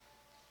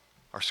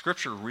Our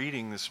scripture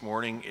reading this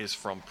morning is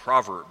from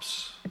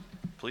Proverbs.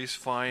 Please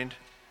find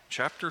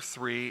chapter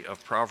 3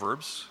 of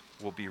Proverbs.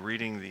 We'll be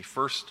reading the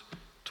first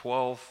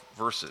 12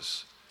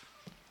 verses.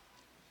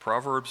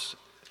 Proverbs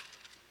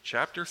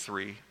chapter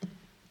 3,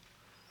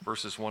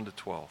 verses 1 to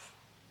 12.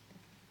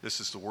 This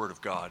is the word of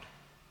God.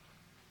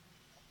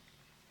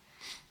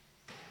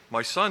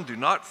 My son, do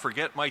not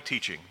forget my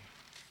teaching,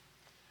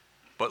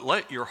 but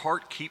let your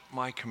heart keep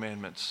my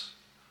commandments.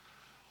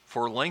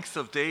 For length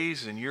of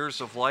days and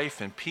years of life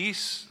and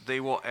peace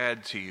they will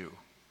add to you.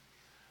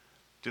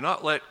 Do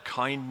not let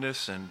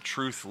kindness and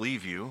truth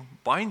leave you.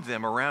 Bind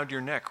them around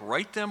your neck.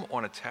 Write them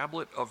on a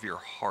tablet of your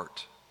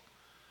heart.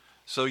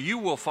 So you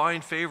will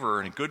find favor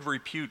and good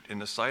repute in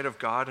the sight of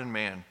God and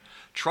man.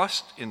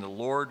 Trust in the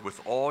Lord with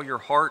all your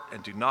heart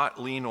and do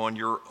not lean on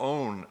your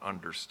own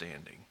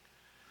understanding.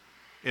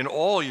 In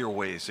all your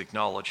ways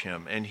acknowledge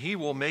him, and he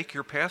will make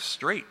your path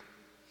straight.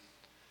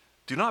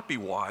 Do not be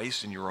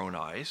wise in your own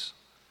eyes.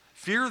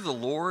 Fear the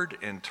Lord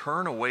and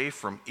turn away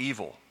from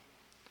evil.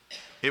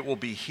 It will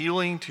be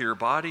healing to your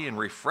body and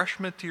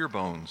refreshment to your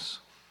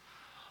bones.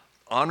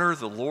 Honor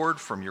the Lord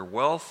from your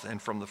wealth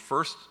and from the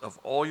first of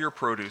all your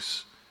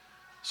produce.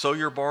 So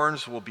your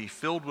barns will be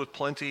filled with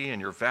plenty and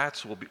your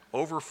vats will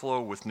overflow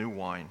with new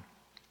wine.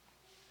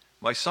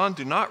 My son,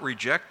 do not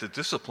reject the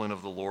discipline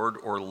of the Lord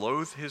or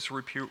loathe his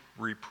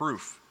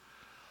reproof.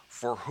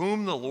 For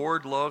whom the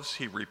Lord loves,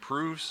 he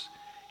reproves,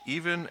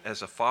 even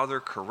as a father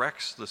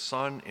corrects the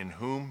son in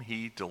whom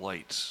he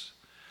delights.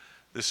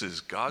 This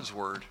is God's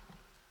word.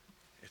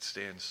 It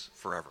stands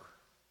forever.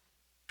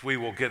 We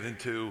will get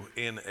into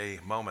in a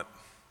moment.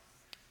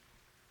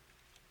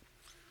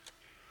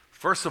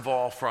 First of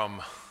all,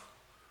 from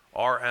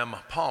R.M.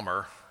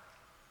 Palmer,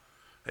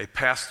 a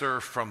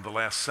pastor from the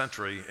last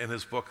century, in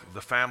his book,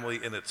 The Family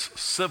in Its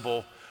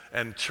Civil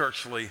and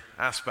Churchly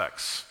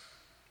Aspects.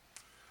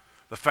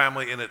 The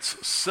family in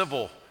its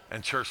civil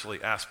and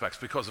churchly aspects,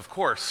 because of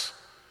course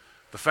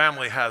the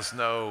family has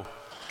no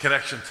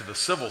connection to the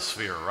civil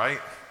sphere, right?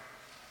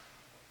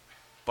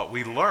 But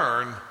we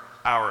learn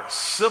our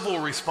civil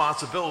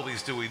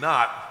responsibilities, do we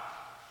not,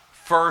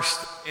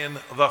 first in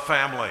the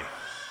family.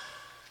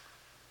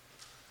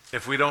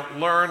 If we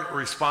don't learn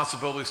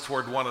responsibilities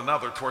toward one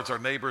another, towards our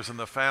neighbors in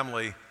the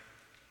family,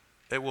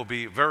 it will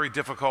be very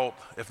difficult,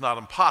 if not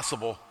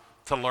impossible,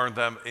 to learn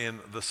them in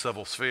the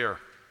civil sphere.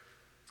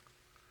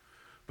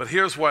 But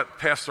here's what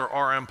Pastor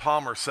R.M.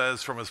 Palmer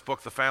says from his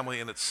book, The Family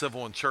in Its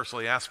Civil and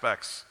Churchly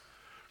Aspects.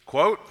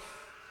 Quote,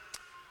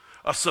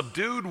 "A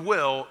subdued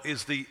will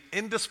is the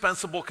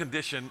indispensable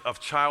condition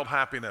of child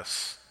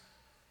happiness."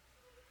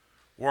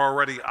 We're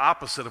already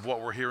opposite of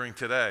what we're hearing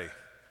today.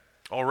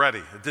 Already.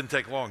 It didn't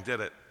take long, did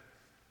it?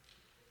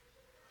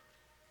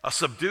 A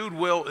subdued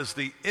will is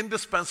the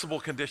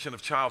indispensable condition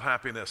of child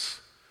happiness.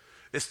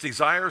 Its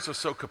desires are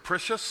so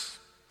capricious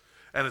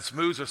and its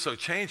moods are so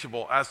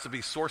changeable as to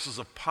be sources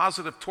of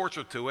positive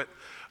torture to it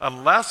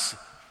unless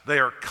they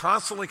are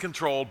constantly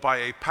controlled by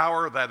a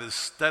power that is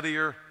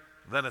steadier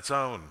than its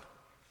own.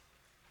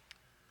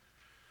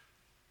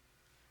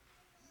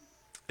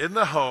 In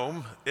the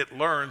home, it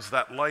learns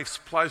that life's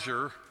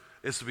pleasure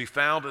is to be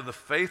found in the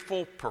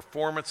faithful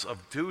performance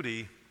of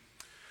duty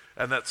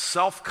and that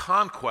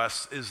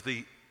self-conquest is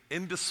the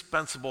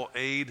indispensable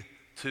aid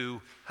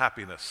to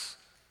happiness.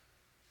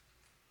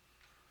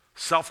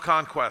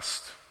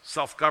 Self-conquest,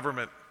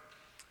 self-government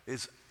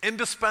is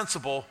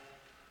indispensable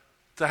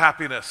to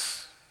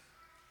happiness.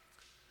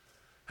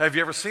 Have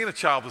you ever seen a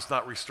child that's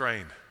not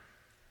restrained?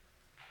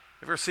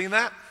 Have you ever seen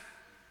that?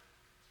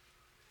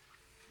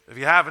 If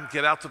you haven't,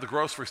 get out to the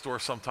grocery store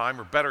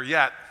sometime, or better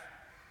yet,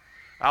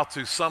 out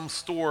to some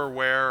store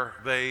where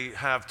they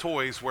have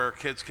toys where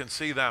kids can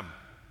see them.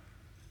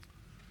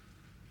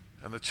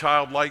 And the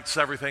child lights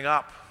everything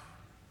up,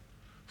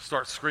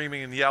 starts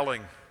screaming and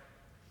yelling.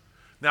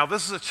 Now,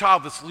 this is a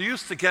child that's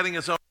used to getting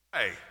his own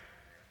way,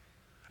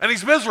 and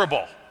he's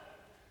miserable.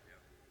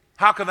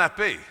 How can that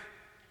be?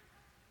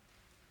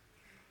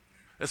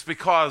 It's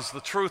because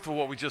the truth of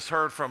what we just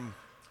heard from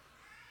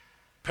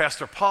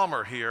Pastor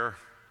Palmer here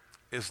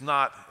is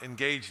not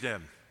engaged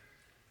in.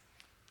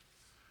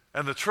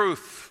 And the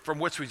truth from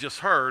which we just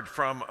heard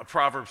from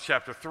Proverbs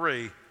chapter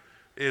 3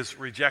 is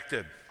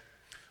rejected.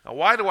 Now,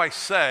 why do I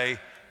say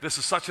this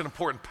is such an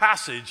important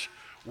passage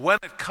when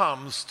it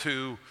comes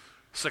to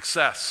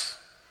success?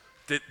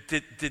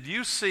 Did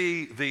you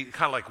see the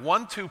kind of like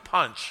 1-2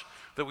 punch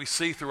that we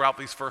see throughout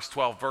these first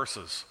 12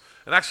 verses?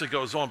 It actually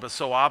goes on, but it's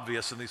so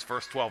obvious in these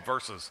first 12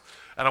 verses.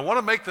 And I want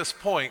to make this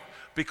point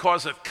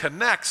because it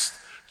connects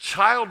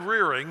child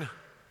rearing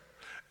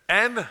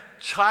and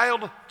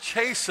child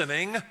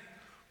chastening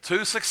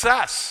to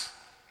success.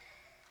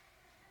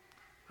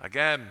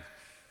 Again,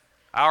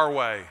 our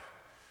way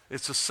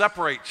is to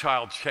separate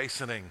child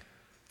chastening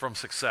from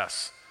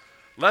success.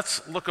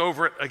 Let's look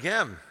over it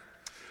again.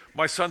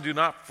 My son, do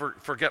not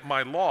forget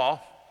my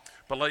law,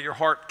 but let your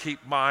heart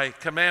keep my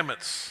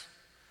commandments.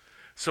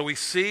 So we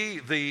see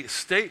the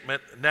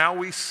statement, now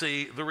we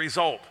see the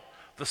result.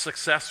 the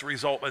success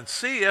result. And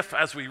see if,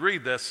 as we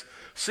read this,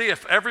 see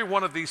if every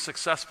one of these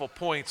successful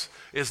points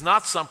is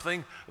not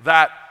something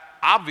that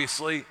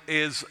obviously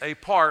is a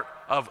part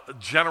of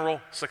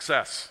general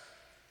success.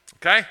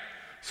 Okay?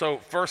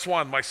 So, verse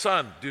 1, my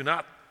son, do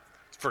not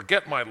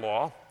forget my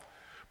law,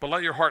 but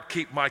let your heart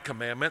keep my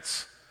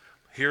commandments.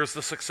 Here's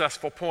the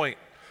successful point.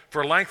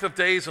 For length of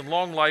days and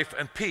long life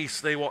and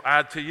peace they will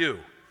add to you.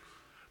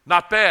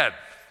 Not bad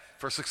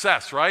for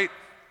success, right?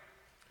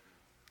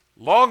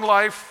 Long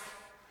life,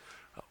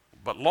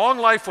 but long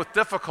life with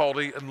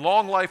difficulty and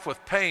long life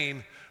with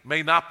pain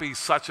may not be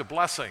such a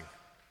blessing.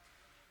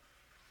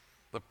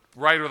 The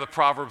writer of the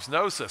Proverbs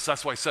knows this.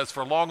 That's why he says,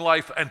 for long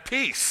life and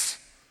peace.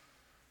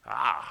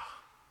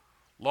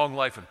 Long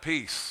life and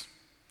peace.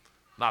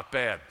 Not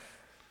bad.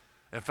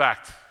 In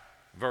fact,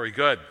 very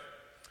good.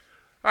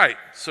 All right,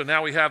 so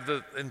now we have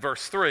in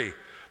verse 3,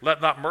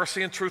 let not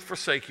mercy and truth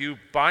forsake you.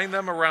 Bind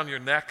them around your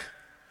neck.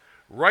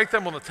 Write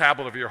them on the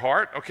tablet of your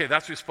heart. Okay,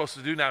 that's what you're supposed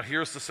to do. Now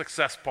here's the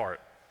success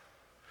part.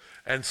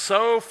 And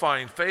so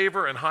find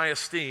favor and high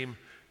esteem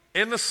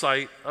in the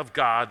sight of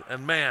God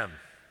and man.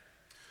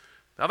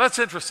 Now that's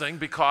interesting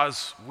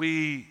because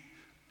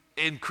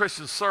in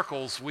Christian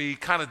circles, we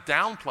kind of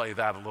downplay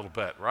that a little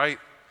bit, right?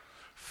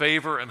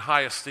 Favor and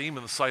high esteem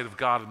in the sight of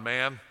God and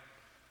man.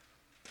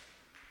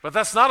 But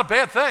that's not a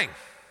bad thing.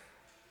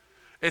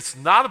 It's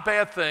not a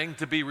bad thing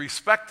to be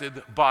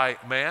respected by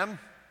man.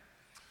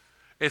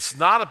 It's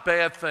not a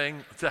bad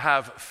thing to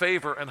have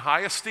favor and high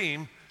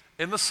esteem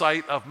in the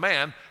sight of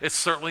man. It's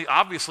certainly,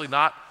 obviously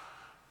not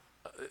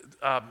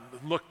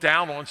looked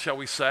down on, shall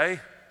we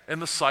say, in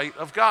the sight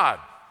of God.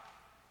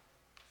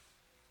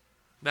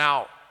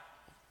 Now,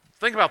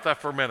 think about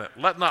that for a minute.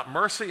 Let not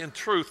mercy and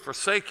truth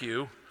forsake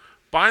you.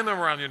 Bind them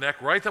around your neck.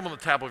 Write them on the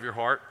tablet of your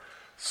heart.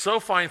 So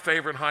find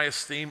favor and high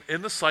esteem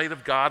in the sight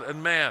of God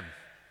and man.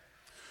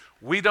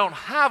 We don't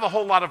have a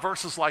whole lot of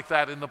verses like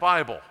that in the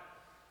Bible.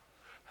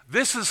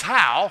 This is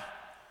how,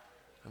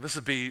 and this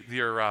would be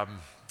your,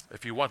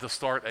 if you want to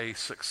start a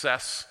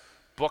success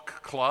book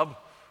club,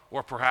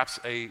 or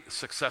perhaps a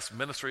success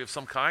ministry of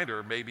some kind,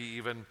 or maybe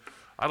even,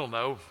 I don't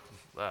know,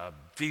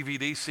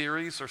 DVD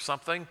series or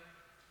something.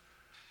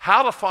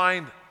 How to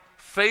find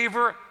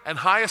favor and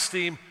high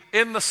esteem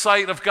in the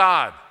sight of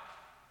God.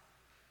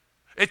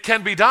 It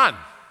can be done.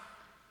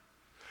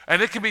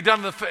 And it can be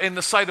done in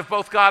the sight of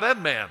both God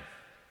and man.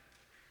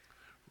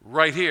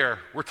 Right here,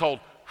 we're told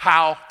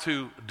how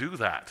to do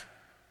that.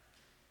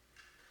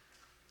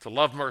 To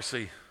love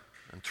mercy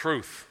and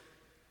truth.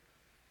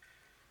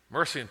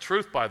 Mercy and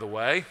truth, by the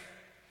way,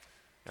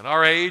 in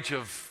our age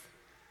of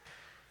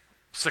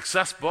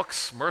success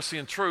books, mercy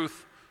and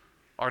truth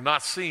are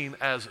not seen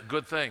as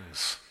good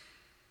things.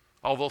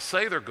 Oh, they'll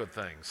say they're good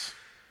things.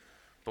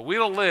 But we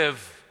don't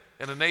live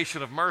in a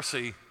nation of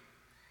mercy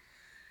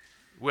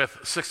with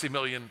 60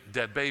 million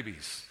dead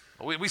babies.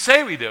 We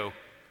say we do.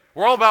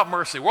 We're all about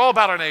mercy. We're all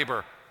about our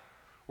neighbor.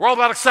 We're all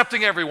about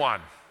accepting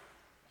everyone.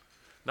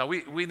 Now,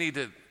 we need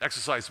to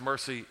exercise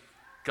mercy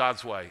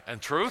God's way. And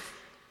truth?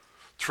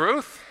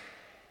 Truth?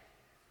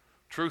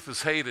 Truth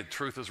is hated.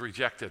 Truth is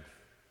rejected.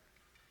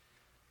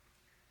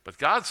 But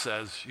God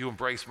says you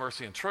embrace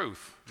mercy and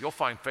truth. You'll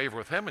find favor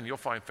with him and you'll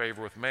find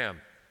favor with man.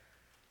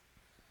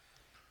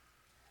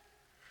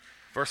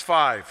 Verse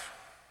 5.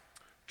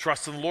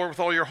 Trust in the Lord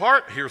with all your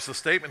heart. Here's the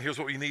statement. Here's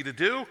what you need to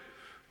do.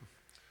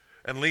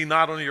 And lean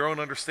not on your own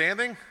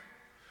understanding.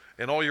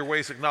 In all your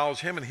ways acknowledge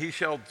him, and he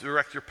shall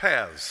direct your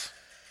paths.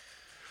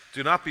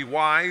 Do not be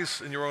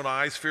wise in your own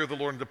eyes. Fear the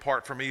Lord and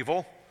depart from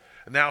evil.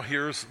 And now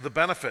here's the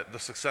benefit, the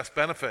success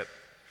benefit.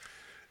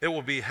 It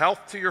will be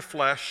health to your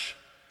flesh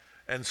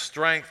and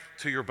strength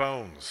to your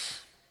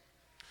bones.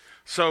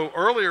 So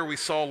earlier we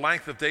saw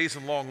length of days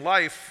and long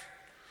life,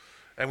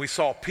 and we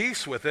saw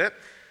peace with it.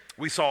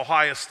 We saw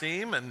high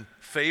esteem and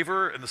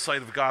favor in the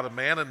sight of God and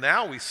man, and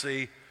now we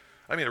see,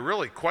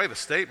 really quite a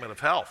statement of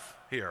health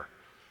here.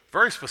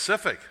 Very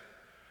specific.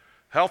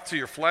 Health to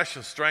your flesh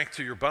and strength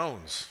to your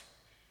bones.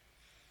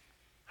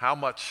 How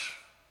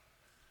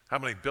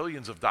many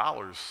billions of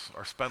dollars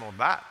are spent on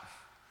that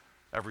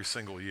every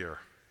single year?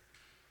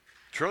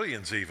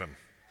 Trillions even,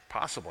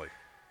 possibly,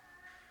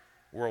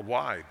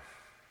 worldwide.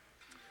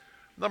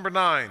 Number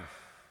 9,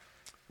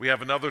 we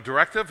have another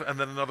directive and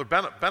then another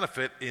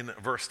benefit in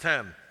verse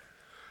 10.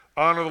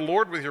 Honor the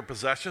Lord with your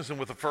possessions and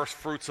with the first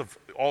fruits of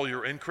all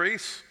your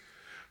increase.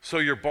 So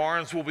your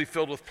barns will be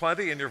filled with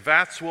plenty and your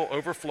vats will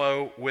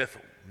overflow with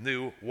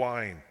new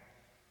wine.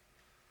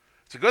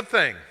 It's a good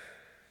thing.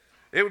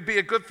 It would be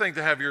a good thing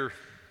to have your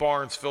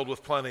barns filled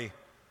with plenty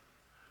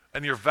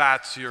and your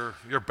vats, your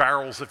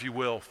barrels, if you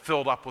will,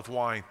 filled up with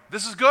wine.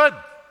 This is good.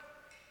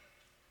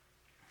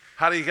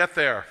 How do you get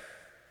there?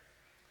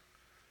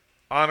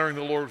 Honoring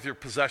the Lord with your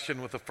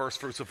possession with the first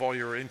fruits of all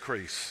your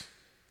increase.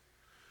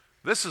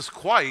 This is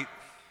quite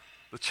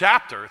the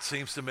chapter, it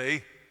seems to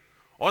me,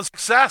 on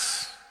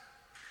success.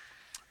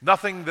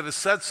 Nothing that is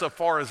said so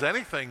far as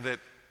anything that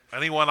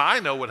anyone I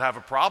know would have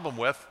a problem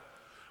with.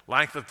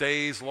 Length of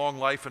days, long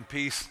life, and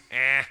peace,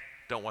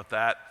 don't want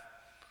that.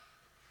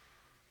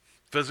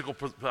 physical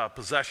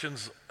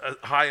possessions,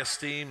 high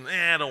esteem.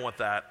 I don't want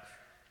that.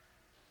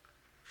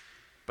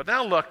 But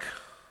now look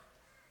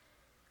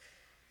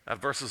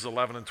at verses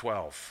 11 and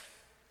 12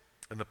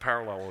 in the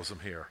parallelism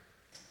here.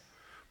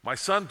 My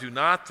son, do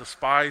not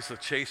despise the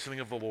chastening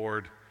of the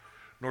Lord,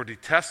 nor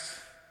detest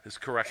his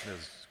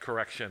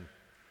correction.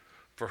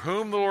 For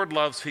whom the Lord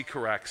loves, he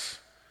corrects,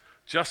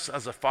 just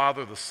as a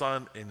father the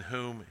son in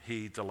whom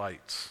he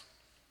delights.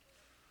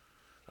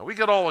 Now, we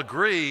could all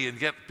agree and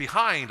get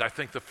behind, I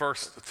think, the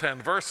first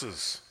 10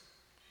 verses.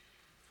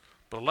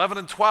 But 11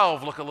 and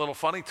 12 look a little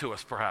funny to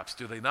us, perhaps,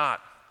 do they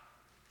not?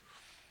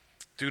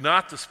 Do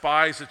not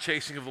despise the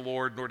chastening of the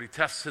Lord, nor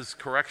detest his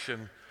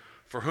correction.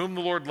 For whom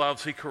the Lord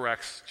loves, he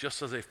corrects,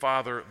 just as a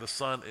father the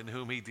son in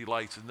whom he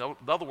delights. In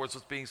other words,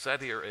 what's being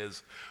said here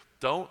is,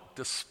 don't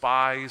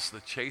despise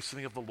the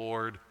chastening of the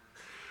Lord.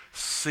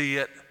 See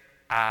it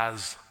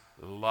as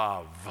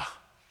love.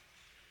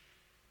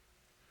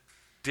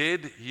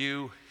 Did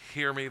you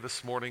hear me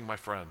this morning, my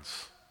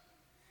friends?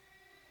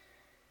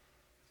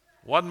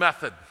 One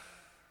method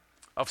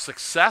of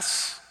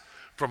success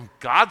from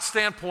God's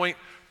standpoint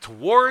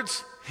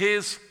towards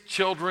his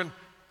children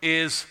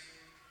is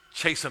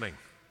chastening.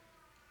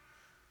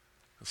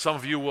 Some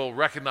of you will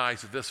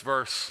recognize that this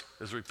verse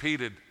is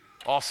repeated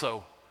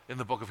also in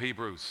the book of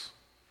Hebrews.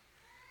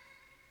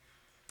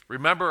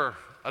 Remember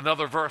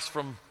another verse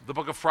from the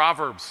book of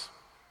Proverbs.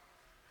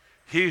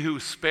 He who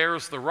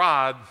spares the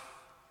rod,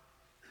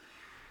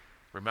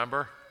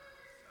 remember,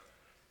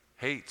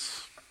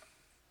 hates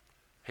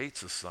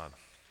his son.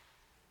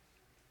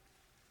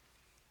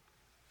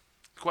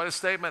 Quite a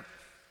statement.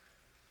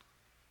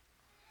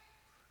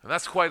 And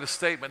that's quite a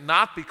statement,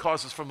 not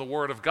because it's from the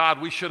Word of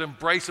God. We should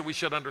embrace it. We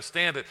should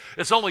understand it.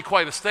 It's only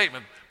quite a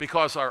statement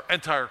because our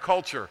entire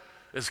culture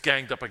is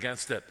ganged up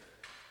against it.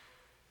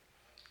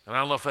 And I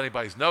don't know if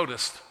anybody's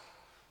noticed,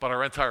 but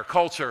our entire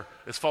culture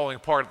is falling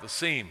apart at the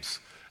seams.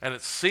 And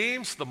it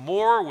seems the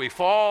more we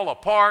fall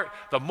apart,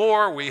 the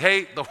more we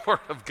hate the Word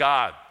of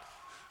God.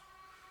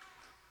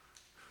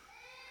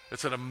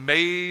 It's an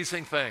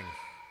amazing thing.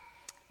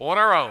 On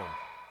our own,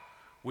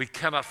 we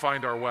cannot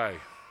find our way.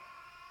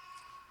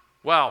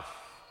 Well,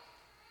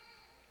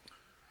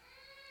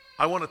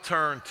 I want to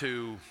turn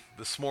to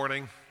this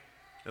morning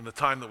in the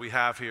time that we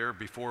have here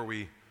before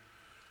we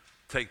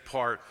take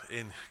part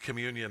in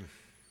communion.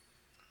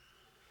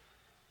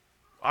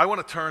 I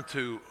want to turn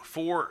to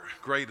 4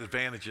 great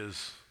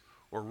advantages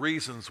or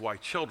reasons why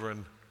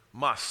children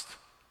must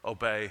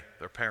obey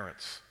their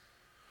parents.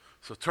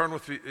 So turn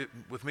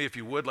with me, if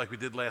you would, like we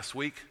did last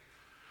week,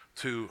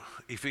 to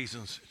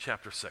Ephesians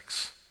chapter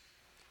 6.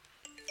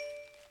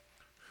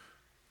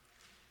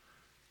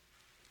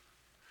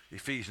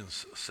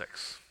 Ephesians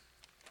 6.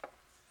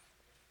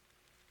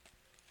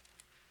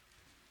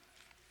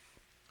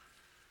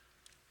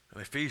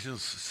 And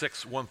Ephesians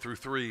 6, 1 through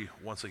 3,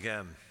 once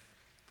again.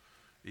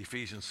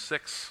 Ephesians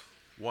 6,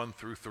 1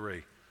 through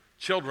 3.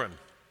 Children,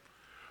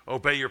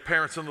 obey your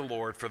parents in the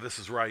Lord, for this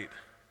is right.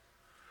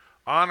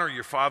 Honor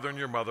your father and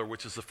your mother,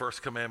 which is the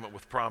first commandment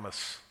with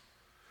promise,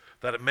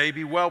 that it may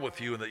be well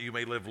with you and that you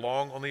may live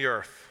long on the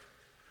earth.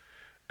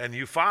 And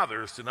you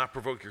fathers, do not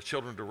provoke your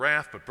children to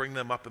wrath, but bring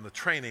them up in the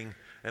training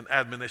and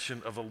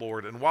admonition of the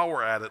Lord. And while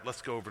we're at it,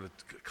 let's go over to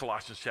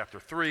Colossians chapter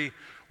 3,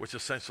 which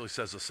essentially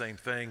says the same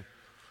thing.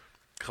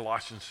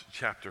 Colossians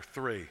chapter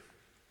 3,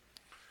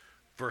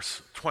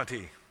 verse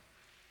 20.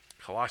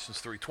 Colossians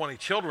 3:20.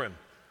 Children,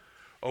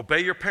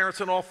 obey your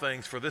parents in all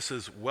things, for this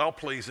is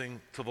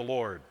well-pleasing to the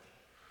Lord.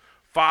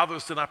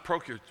 Fathers, do not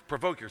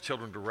provoke your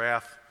children to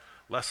wrath,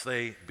 lest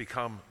they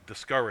become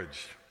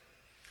discouraged.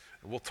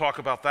 And we'll talk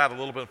about that a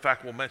little bit. In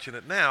fact, we'll mention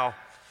it now.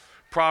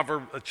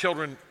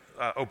 Children,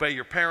 obey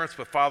your parents,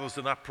 but fathers,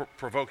 do not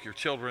provoke your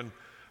children,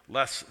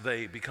 lest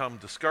they become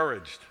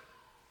discouraged.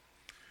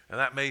 And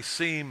that may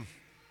seem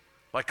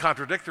like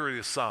contradictory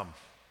to some.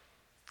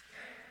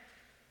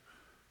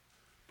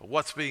 But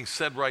what's being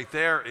said right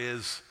there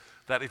is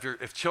that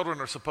if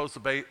children are supposed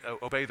to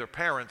obey their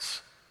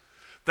parents,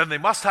 then they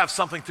must have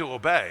something to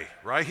obey,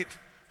 right?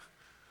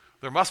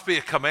 There must be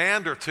a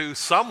command or two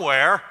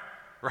somewhere,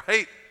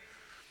 right?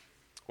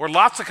 Or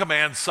lots of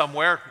commands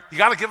somewhere. You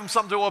got to give them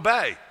something to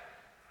obey.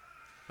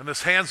 And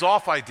this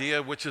hands-off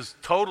idea, which is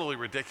totally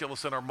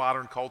ridiculous in our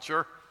modern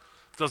culture,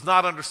 does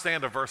not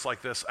understand a verse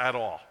like this at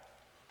all.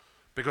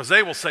 Because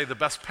they will say the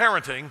best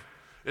parenting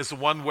is the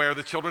one where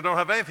the children don't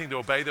have anything to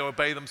obey, they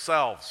obey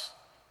themselves.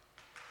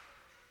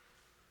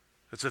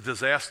 It's a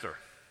disaster.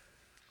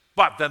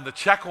 But then the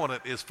check on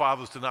it is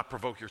fathers, do not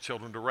provoke your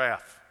children to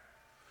wrath.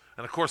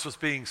 And of course what's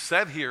being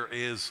said here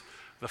is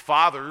the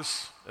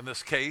fathers, in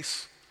this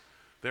case,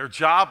 their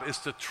job is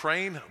to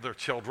train their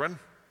children,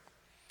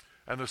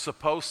 and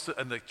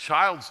and the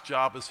child's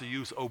job is to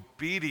use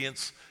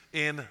obedience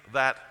in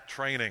that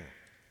training.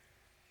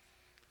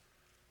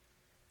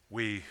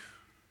 We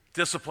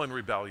discipline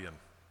rebellion,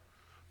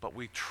 but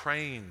we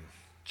train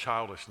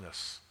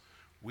childishness.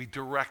 We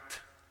direct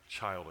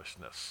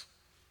childishness.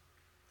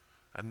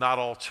 And not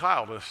all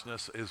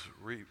childishness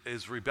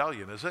is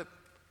rebellion, is it?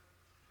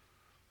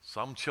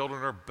 Some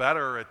children are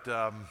better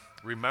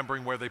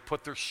remembering where they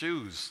put their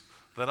shoes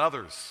than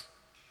others.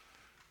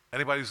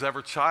 Anybody who's ever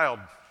a child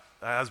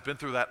has been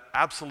through that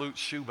absolute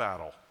shoe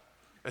battle.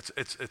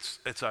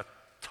 It's a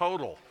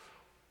total,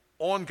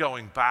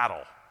 ongoing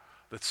battle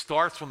that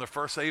starts when they're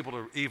first able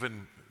to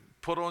even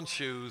put on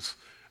shoes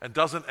and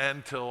doesn't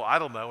end till, I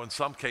don't know, in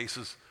some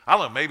cases, I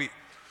don't know, maybe,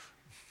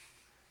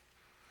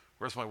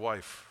 where's my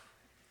wife?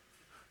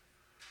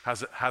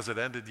 Has it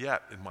ended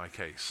yet in my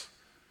case?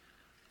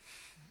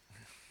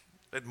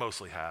 It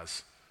mostly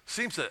has.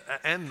 Seems to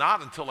end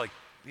not until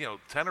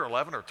 10 or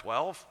 11 or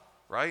 12,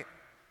 right?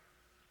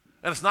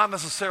 And it's not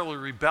necessarily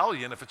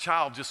rebellion if a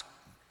child just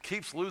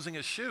keeps losing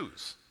his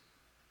shoes.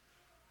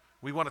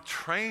 We want to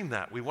train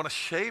that. We want to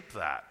shape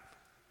that.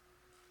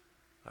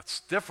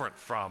 That's different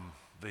from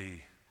the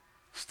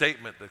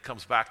statement that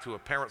comes back to a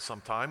parent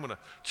sometime when a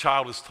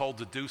child is told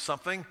to do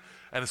something,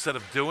 and instead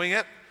of doing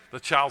it, the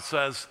child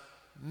says,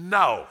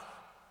 no.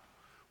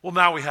 Well,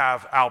 now we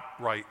have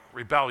outright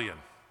rebellion.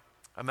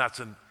 And that's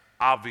an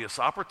obvious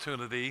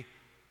opportunity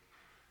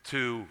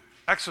to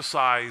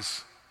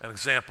exercise an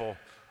example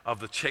of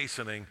the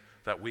chastening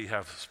that we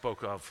have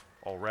spoke of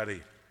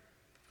already.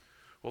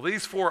 Well,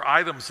 these 4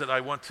 items that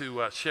I want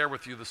to share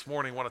with you this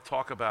morning, I want to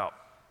talk about.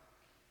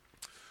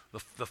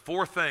 The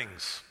 4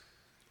 things.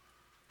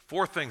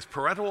 4 things.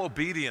 Parental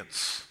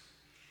obedience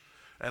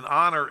and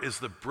honor is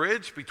the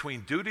bridge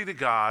between duty to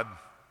God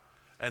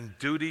and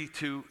duty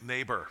to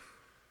neighbor.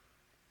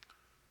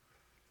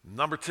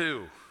 Number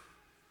 2,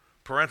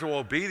 parental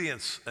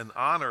obedience and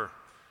honor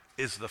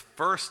is the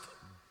first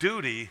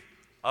duty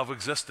of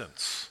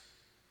existence.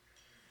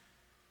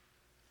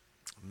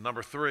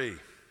 Number 3,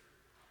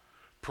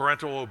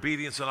 parental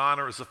obedience and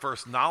honor is the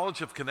first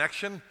knowledge of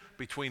connection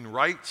between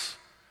rights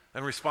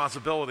and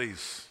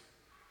responsibilities.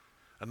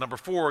 And number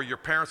 4, your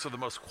parents are the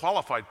most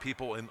qualified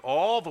people in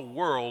all the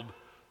world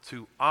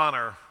to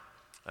honor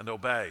and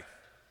obey.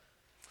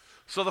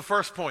 So the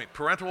first point,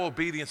 parental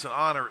obedience and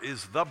honor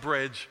is the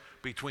bridge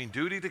between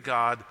duty to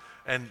God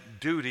and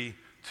duty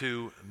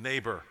to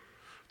neighbor.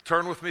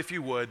 Turn with me, if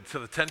you would, to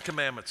the 10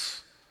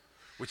 Commandments,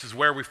 which is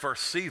where we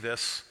first see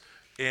this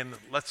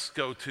let's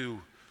go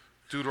to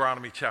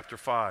Deuteronomy chapter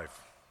 5.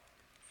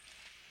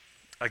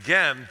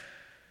 Again,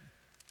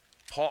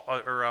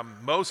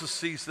 Moses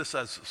sees this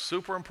as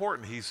super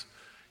important.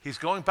 He's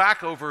going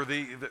back over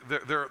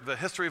the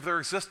history of their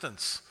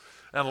existence.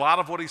 And a lot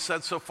of what he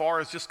said so far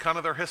is just kind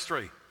of their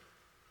history.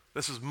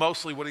 This is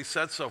mostly what he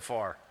said so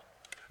far.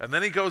 And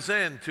then he goes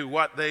into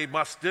what they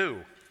must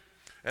do.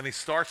 And he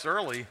starts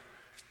early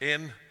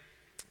in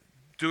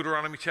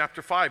Deuteronomy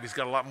chapter 5. He's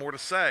got a lot more to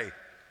say.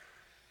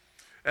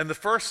 And the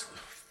first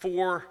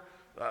 4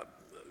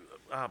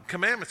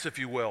 commandments, if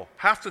you will,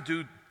 have to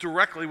do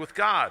directly with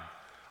God.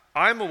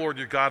 I'm the Lord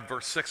your God,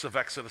 verse 6 of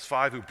Exodus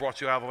 5, who brought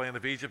you out of the land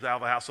of Egypt, out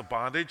of the house of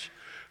bondage.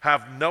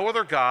 Have no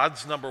other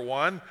gods, number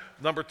 1.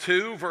 Number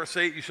 2, verse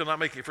 8, you shall not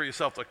make for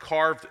yourself a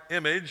carved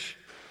image.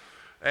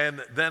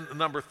 And then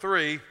number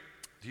 3,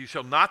 you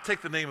shall not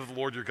take the name of the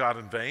Lord your God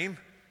in vain.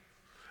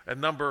 And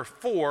number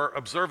 4,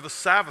 observe the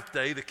Sabbath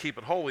day to keep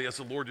it holy as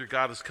the Lord your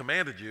God has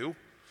commanded you.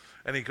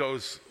 And he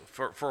goes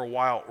for a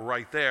while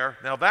right there.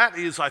 Now that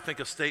is, I think,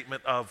 a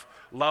statement of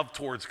love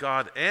towards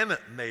God and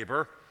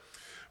neighbor.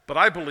 But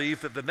I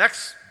believe that the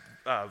next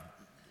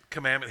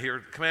commandment here,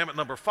 commandment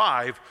number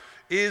 5,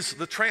 is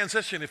the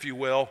transition, if you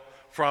will,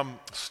 from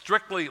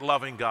strictly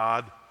loving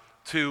God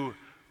to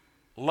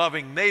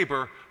loving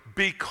neighbor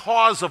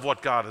because of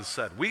what God has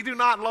said. We do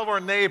not love our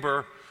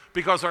neighbor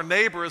because our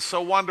neighbor is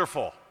so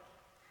wonderful.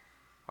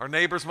 Our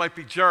neighbors might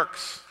be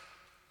jerks.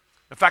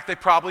 In fact, they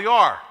probably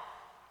are.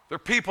 They're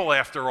people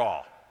after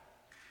all.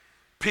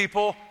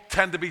 People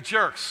tend to be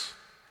jerks.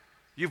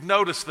 You've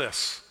noticed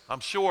this,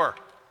 I'm sure.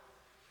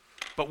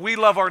 But we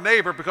love our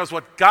neighbor because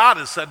what God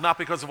has said, not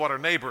because of what our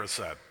neighbor has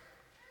said.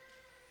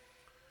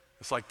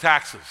 It's like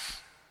taxes.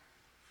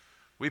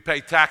 We pay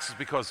taxes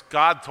because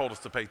God told us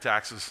to pay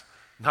taxes,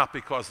 not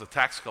because the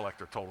tax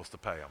collector told us to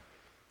pay them.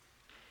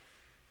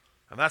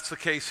 And that's the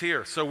case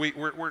here. So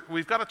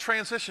we've got a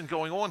transition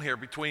going on here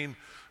between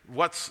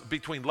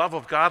love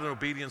of God and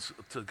obedience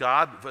to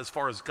God, as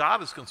far as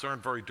God is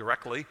concerned, very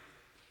directly,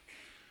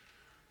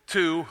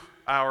 to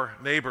our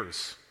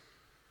neighbors.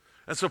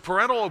 And so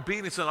parental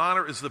obedience and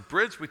honor is the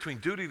bridge between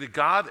duty to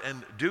God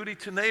and duty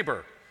to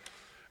neighbor.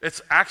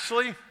 It's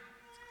actually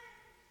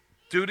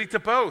duty to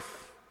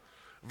both.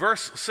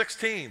 Verse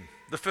 16,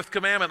 the 5th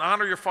commandment,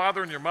 honor your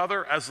father and your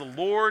mother as the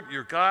Lord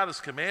your God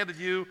has commanded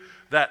you,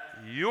 that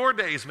your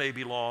days may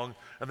be long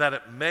and that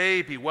it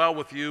may be well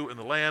with you in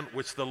the land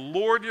which the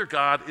Lord your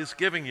God is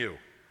giving you.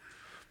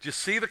 Do you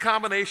see the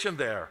combination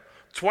there?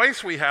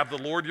 Twice we have the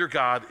Lord your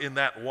God in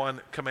that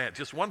one command,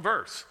 just one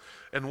verse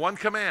and one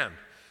command.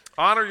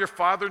 Honor your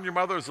father and your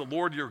mother as the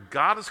Lord your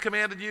God has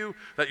commanded you,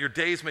 that your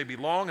days may be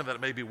long and that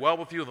it may be well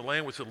with you in the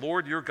land which the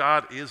Lord your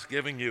God is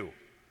giving you.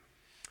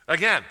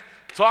 Again,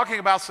 talking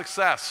about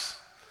success.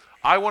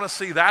 I want to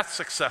see that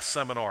success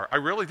seminar. I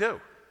really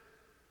do.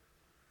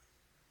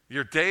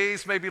 Your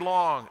days may be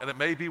long and it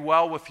may be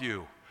well with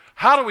you.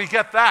 How do we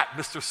get that,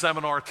 Mr.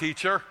 Seminar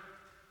Teacher?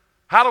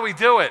 How do we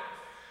do it?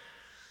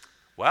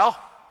 Well,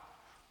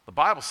 the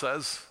Bible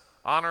says,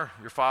 honor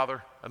your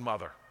father and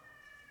mother.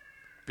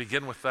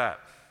 Begin with that.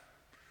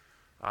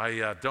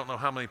 I don't know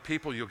how many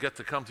people you'll get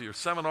to come to your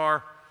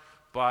seminar,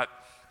 but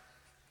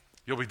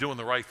you'll be doing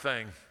the right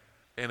thing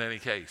in any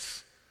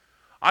case.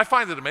 I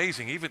find it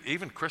amazing,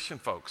 even Christian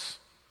folks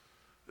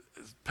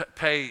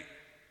pay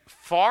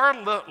far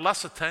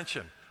less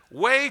attention,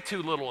 way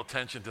too little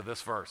attention to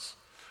this verse,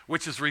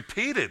 which is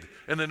repeated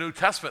in the New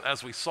Testament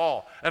as we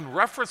saw, and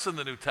referenced in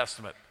the New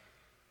Testament.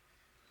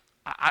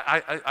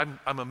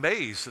 I'm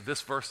amazed that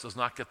this verse does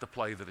not get the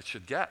play that it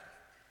should get.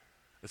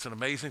 It's an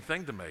amazing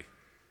thing to me.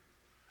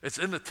 It's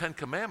in the Ten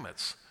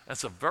Commandments.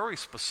 It's a very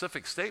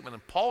specific statement,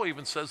 and Paul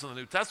even says in the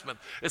New Testament,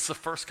 it's the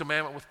first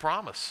commandment with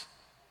promise.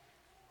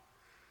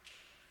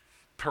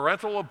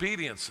 Parental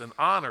obedience and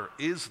honor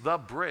is the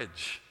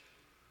bridge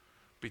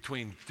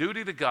between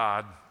duty to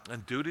God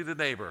and duty to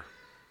neighbor.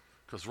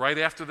 Because right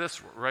after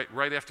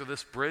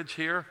this bridge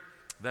here,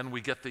 then we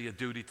get the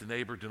duty to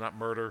neighbor, do not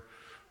murder,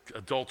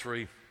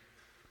 adultery,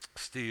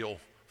 steal,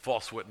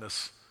 false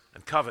witness,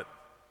 and covet.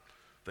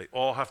 They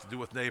all have to do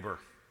with neighbor,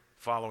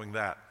 following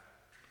that.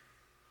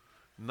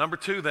 Number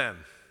 2 then,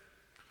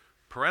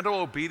 parental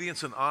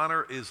obedience and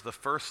honor is the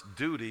first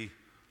duty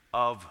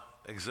of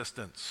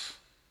existence.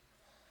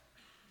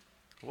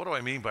 What do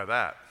I mean by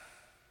that?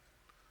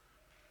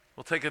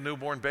 We'll take a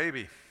newborn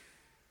baby.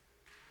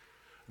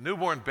 A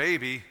newborn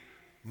baby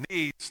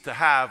needs to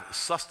have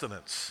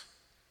sustenance.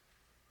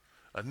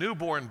 A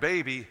newborn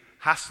baby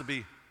has to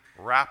be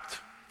wrapped,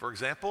 for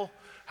example,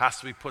 has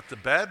to be put to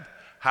bed,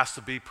 has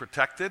to be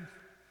protected.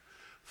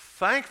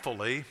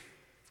 Thankfully,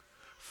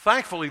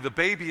 the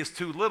baby is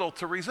too little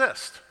to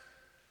resist.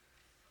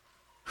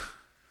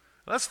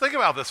 Let's think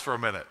about this for a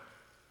minute.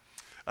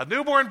 A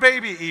newborn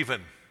baby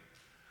even,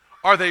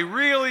 are they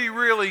really,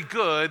 really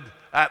good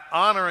at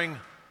honoring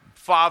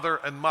father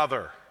and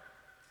mother?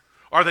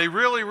 Are they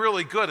really,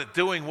 really good at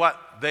doing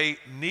what they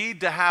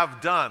need to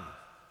have done?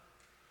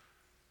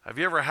 Have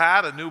you ever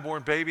had a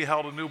newborn baby,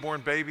 held a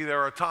newborn baby?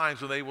 There are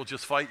times when they will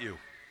just fight you.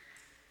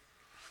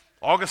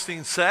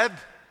 Augustine said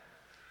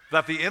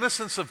that the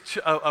innocence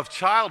of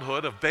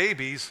childhood, of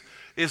babies,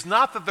 is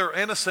not that they're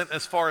innocent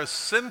as far as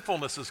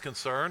sinfulness is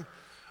concerned.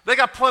 They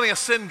got plenty of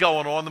sin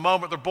going on the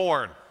moment they're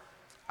born.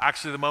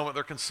 Actually, the moment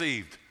they're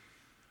conceived,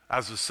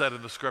 as is said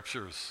in the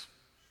scriptures.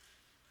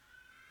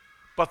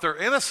 But their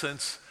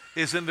innocence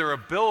is in their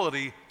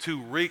ability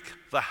to wreak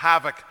the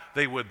havoc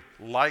they would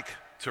like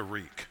to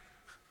wreak.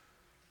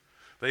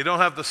 They don't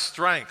have the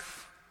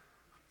strength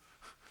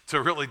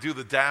to really do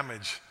the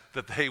damage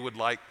that they would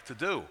like to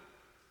do.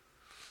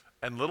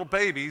 And little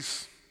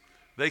babies,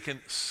 they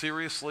can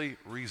seriously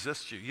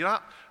resist you. You know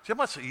how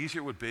much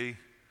easier it would be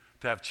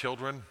to have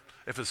children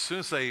if as soon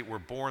as they were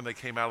born, they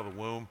came out of the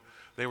womb,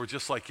 they were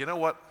just like, you know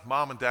what,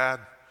 Mom and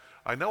Dad,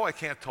 I know I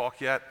can't talk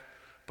yet,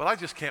 but I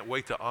just can't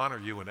wait to honor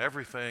you in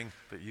everything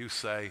that you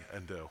say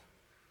and do.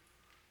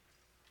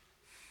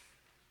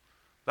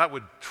 That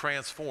would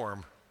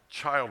transform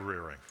child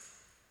rearing.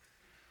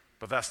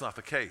 But that's not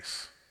the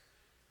case.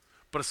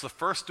 But it's the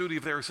first duty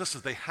of their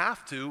existence. They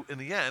have to, in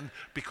the end,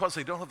 because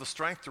they don't have the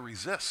strength to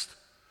resist,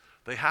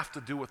 they have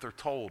to do what they're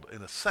told.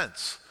 In a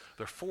sense,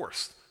 they're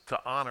forced to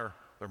honor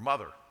their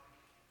mother.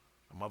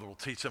 The mother will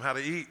teach them how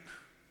to eat.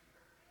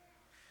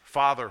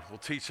 Father will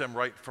teach them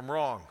right from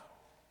wrong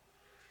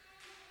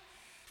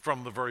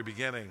from the very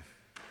beginning.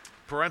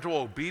 Parental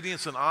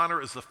obedience and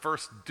honor is the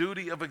first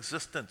duty of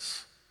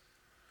existence.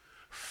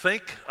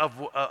 Think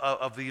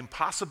of the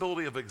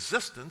impossibility of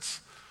existence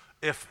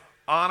if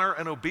honor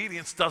and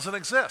obedience doesn't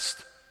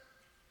exist.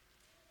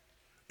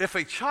 If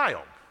a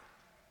child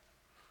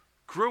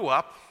grew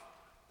up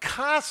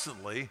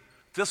constantly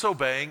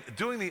disobeying,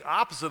 doing the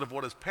opposite of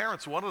what his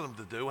parents wanted him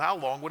to do, how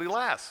long would he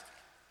last?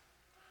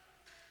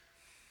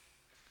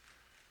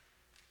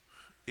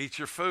 Eat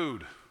your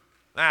food.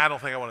 I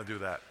don't think I want to do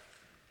that.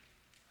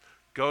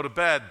 Go to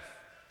bed.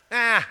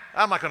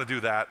 I'm not going to do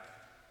that.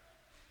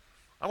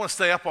 I want to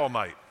stay up all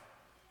night.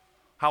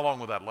 How long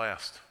will that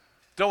last?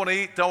 Don't want to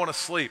eat, don't want to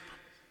sleep.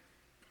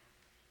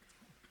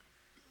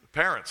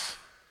 Parents,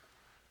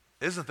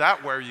 isn't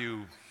that where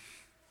you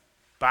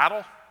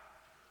battle?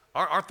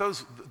 Aren't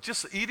those,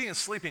 just eating and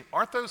sleeping,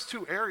 aren't those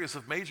two areas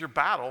of major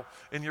battle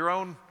in your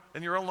own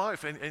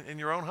life, in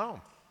your own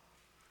home?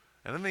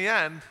 And in the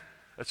end,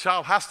 a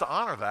child has to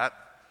honor that,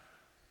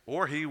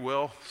 or he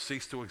will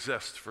cease to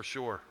exist for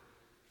sure.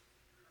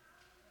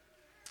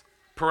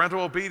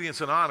 Parental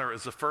obedience and honor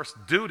is the first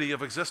duty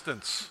of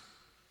existence.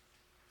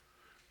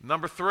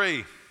 Number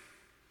 3,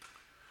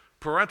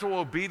 parental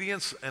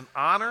obedience and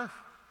honor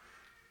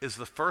is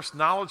the first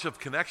knowledge of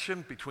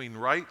connection between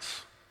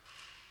rights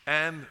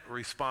and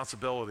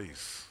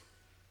responsibilities.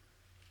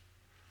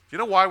 Do you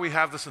know why we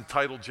have this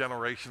entitled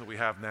generation that we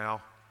have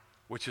now,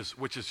 which is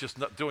just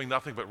doing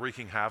nothing but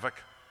wreaking havoc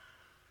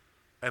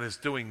and is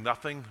doing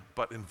nothing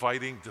but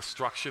inviting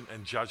destruction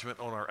and judgment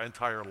on our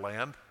entire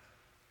land?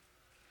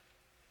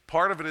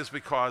 Part of it is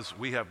because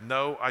we have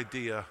no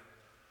idea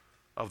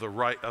of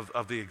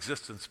the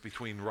existence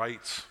between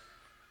rights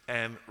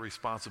and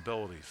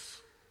responsibilities.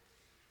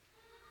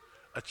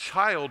 a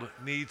child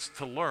needs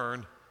to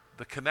learn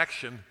the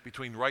connection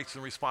between rights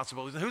and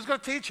responsibilities. And who's going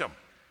to teach them?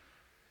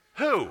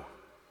 Who?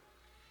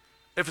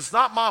 If it's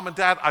not mom and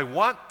dad, I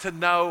want to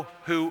know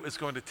who is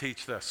going to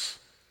teach this.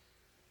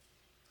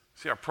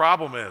 See, our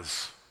problem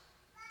is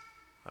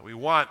that we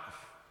want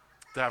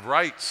to have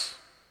rights.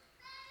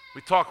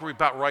 We talk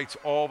about rights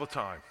all the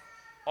time.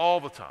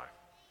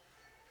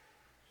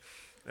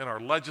 In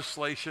our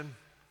legislation,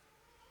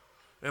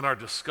 in our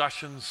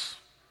discussions,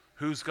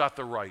 who's got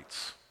the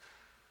rights?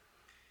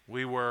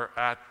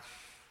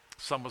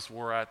 Some of us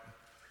were at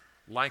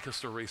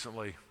Lancaster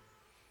recently,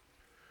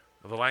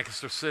 the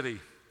Lancaster City,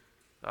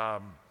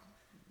 at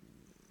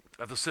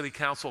the city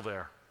council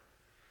there.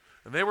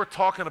 And they were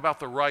talking about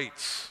the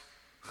rights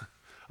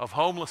of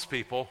homeless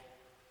people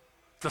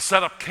to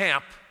set up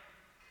camp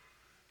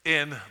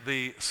in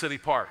the city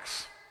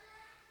parks,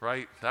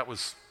 right?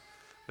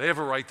 They have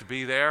a right to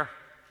be there.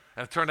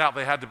 And it turned out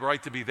they had the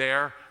right to be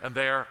there, and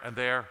there, and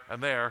there,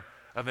 and there,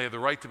 and they had the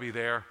right to be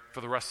there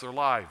for the rest of their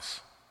lives.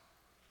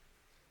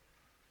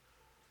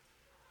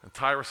 And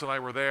Tyrus and I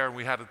were there, and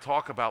we had to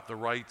talk about the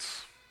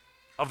rights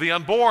of the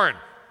unborn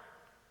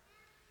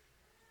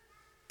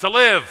to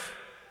live.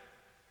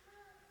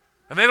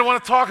 And they don't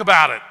want to talk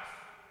about it.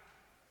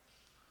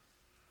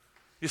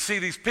 You see,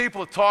 these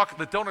people that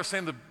don't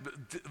understand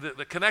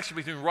the connection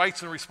between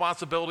rights and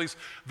responsibilities,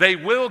 they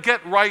will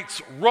get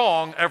rights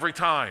wrong every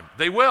time.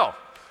 They will.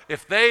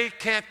 If they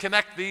can't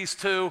connect these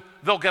two,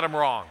 they'll get them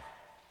wrong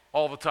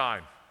all the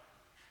time.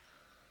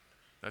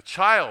 A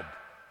child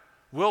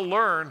will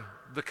learn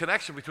the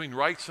connection between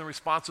rights and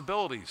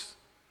responsibilities.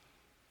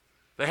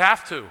 They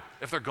have to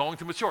if they're going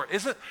to mature.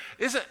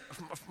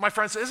 My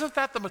friends, isn't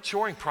that the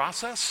maturing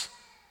process?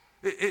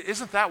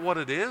 Isn't that what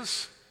it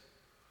is?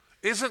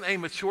 Isn't a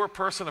mature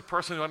person a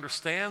person who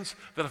understands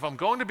that if I'm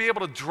going to be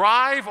able to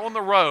drive on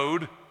the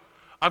road,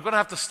 I'm going to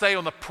have to stay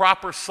on the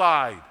proper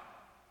side?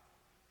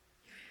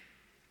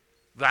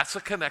 That's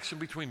a connection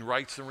between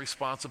rights and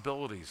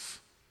responsibilities.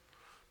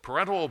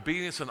 Parental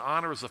obedience and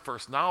honor is the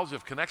first knowledge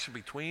of connection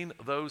between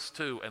those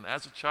two. And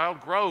as a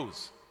child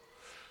grows,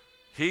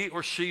 he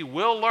or she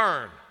will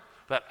learn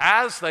that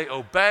as they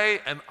obey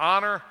and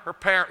honor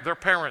their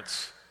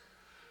parents,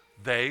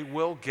 they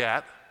will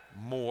get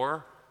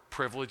more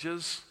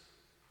privileges,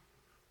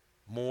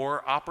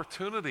 more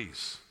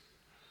opportunities.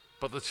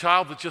 But the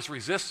child that just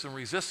resists and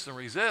resists and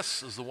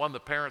resists is the one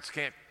that parents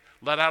can't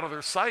let out of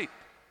their sight.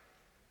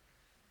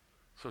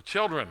 So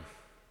children,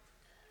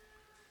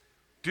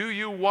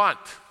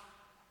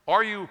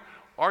 are you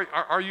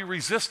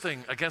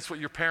resisting against what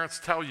your parents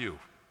tell you?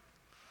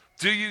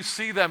 Do you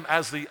see them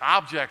as the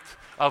object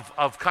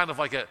of kind of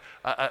like an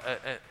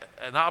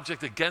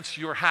object against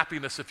your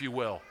happiness, if you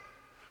will?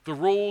 The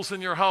rules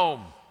in your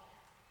home,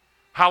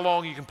 how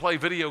long you can play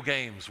video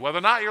games, whether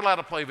or not you're allowed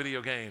to play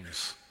video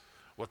games,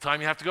 what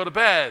time you have to go to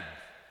bed,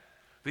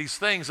 these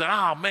things that,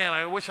 oh man,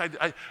 I wish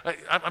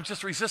I'm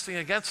just resisting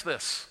against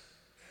this.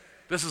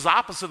 This is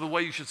opposite of the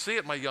way you should see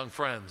it, my young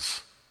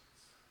friends.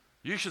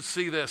 You should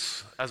see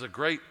this as a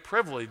great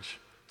privilege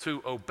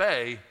to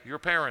obey your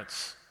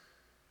parents.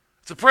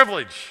 It's a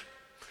privilege.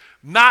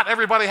 Not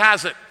everybody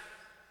has it.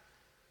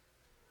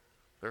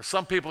 There are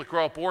some people that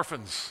grow up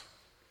orphans.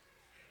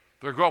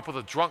 They grow up with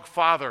a drunk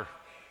father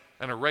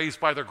and are raised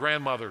by their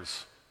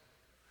grandmothers.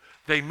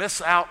 They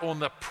miss out on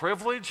the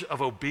privilege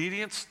of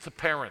obedience to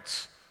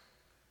parents.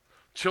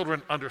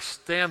 Children,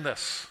 understand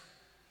this.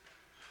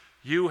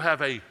 You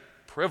have a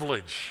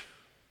privilege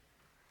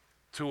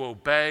to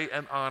obey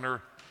and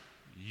honor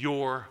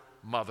your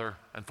mother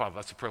and father.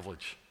 That's a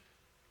privilege.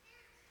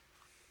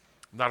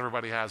 Not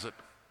everybody has it.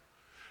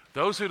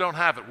 Those who don't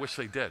have it wish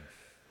they did,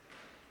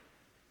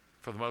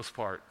 for the most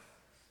part.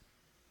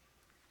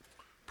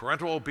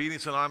 Parental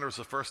obedience and honor is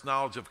the first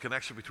knowledge of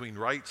connection between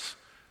rights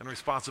and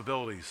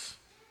responsibilities.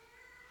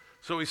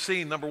 So we've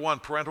seen, number one,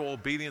 parental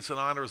obedience and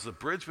honor is the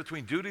bridge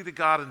between duty to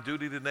God and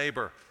duty to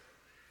neighbor.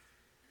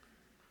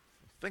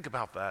 Think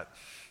about that.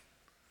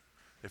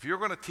 If you're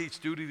going to teach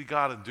duty to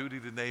God and duty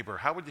to neighbor,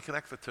 how would you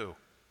connect the two?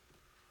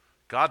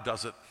 God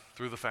does it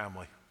through the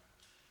family.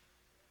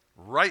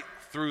 Right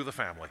through the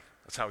family.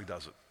 That's how he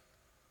does it.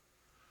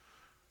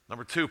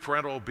 Number two,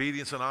 parental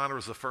obedience and honor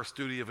is the first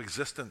duty of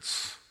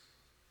existence.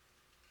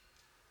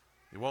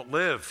 You won't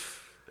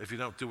live if you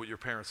don't do what your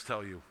parents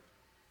tell you,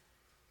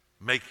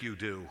 make you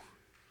do.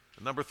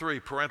 And number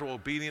three, parental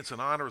obedience and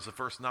honor is the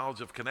first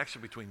knowledge of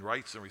connection between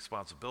rights and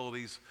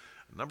responsibilities.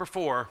 And number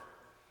four,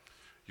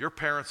 your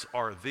parents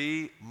are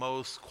the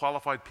most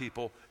qualified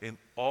people in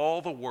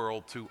all the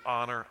world to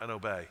honor and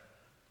obey.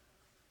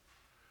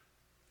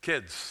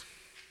 Kids,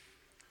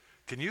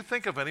 can you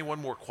think of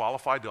anyone more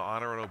qualified to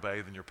honor and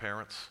obey than your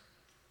parents?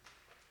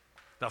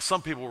 Now,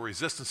 some people will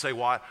resist and say,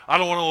 well, I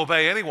don't want to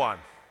obey anyone.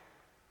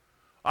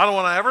 I don't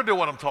want to ever do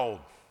what I'm told.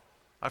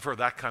 I've heard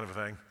that kind of a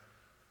thing.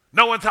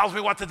 No one tells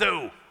me what to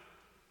do.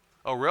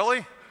 Oh,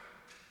 really?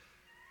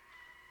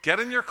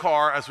 Get in your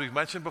car, as we've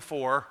mentioned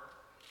before,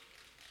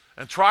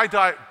 and try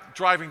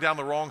driving down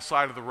the wrong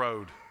side of the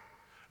road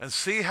and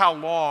see how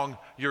long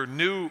your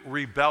new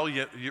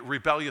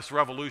rebellious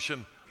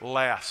revolution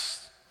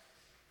last.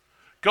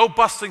 Go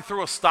busting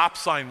through a stop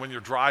sign when you're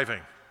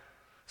driving.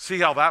 See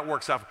how that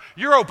works out.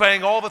 You're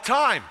obeying all the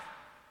time.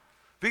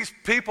 These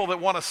people that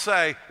want to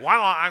say,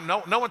 why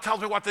don't no one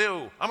tells me what to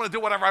do. I'm going to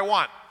do whatever I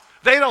want.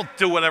 They don't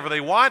do whatever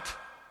they want.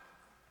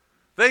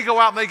 They go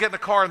out and they get in the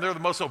car and they're the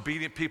most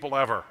obedient people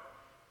ever.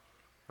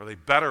 Or they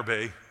better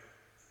be.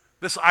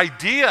 This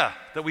idea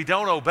that we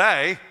don't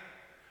obey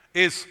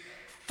is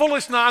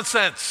foolish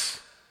nonsense.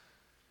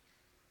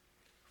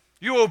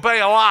 You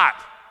obey a lot.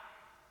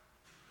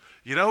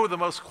 You know who the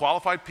most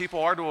qualified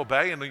people are to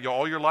obey in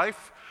all your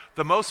life?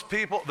 The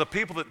people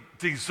that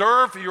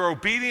deserve your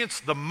obedience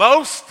the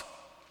most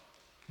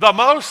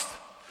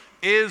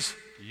is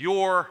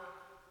your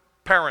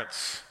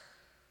parents.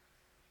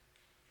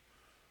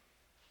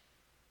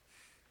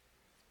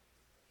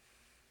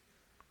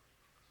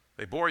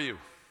 They bore you.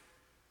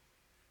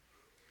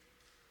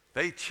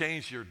 They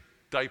changed your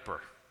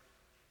diaper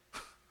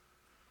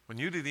when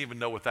you didn't even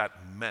know what that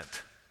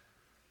meant.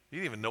 You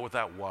didn't even know what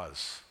that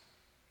was.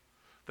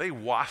 They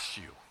washed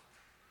you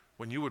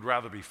when you would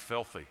rather be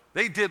filthy.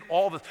 They did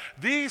all this.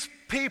 These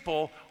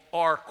people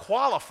are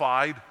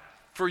qualified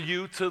for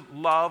you to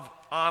love,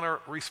 honor,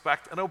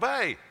 respect, and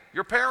obey.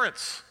 Your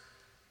parents.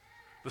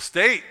 The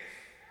state,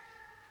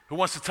 who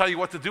wants to tell you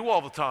what to do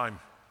all the time.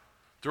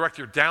 Direct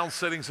your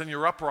down-sittings and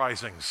your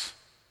uprisings.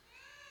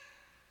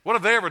 What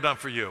have they ever done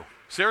for you?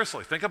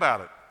 Seriously, think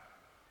about it.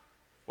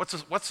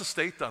 What's the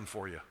state done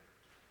for you?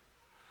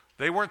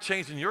 They weren't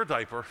changing your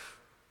diaper.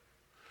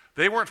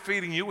 They weren't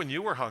feeding you when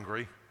you were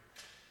hungry.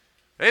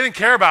 They didn't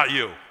care about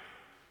you.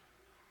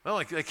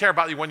 They care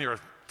about you when you're a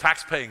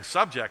tax-paying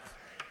subject.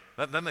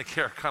 Then they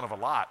care kind of a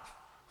lot.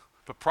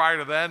 But prior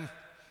to then,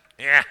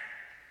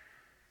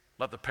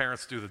 let the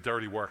parents do the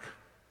dirty work.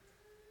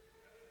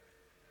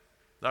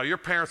 Now, your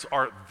parents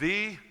are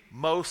the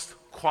most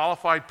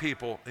qualified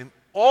people in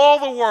all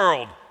the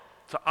world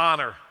to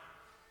honor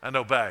and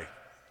obey.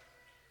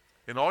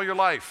 In all your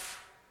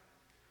life,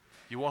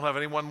 you won't have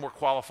anyone more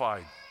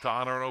qualified to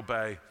honor and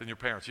obey than your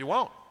parents. You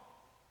won't.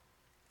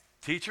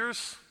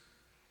 Teachers,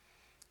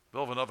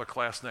 they'll have another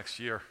class next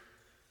year.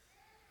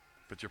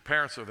 But your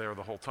parents are there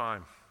the whole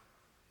time.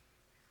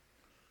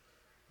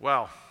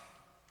 Well,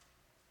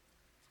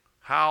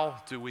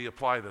 how do we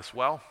apply this?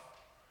 Well,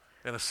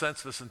 in a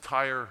sense, this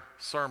entire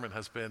sermon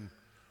has been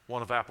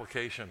one of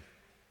application.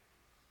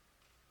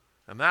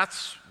 And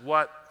that's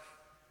what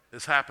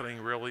is happening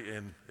really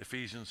in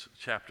Ephesians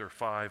chapter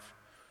 5.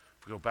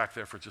 If we go back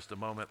there for just a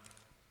moment.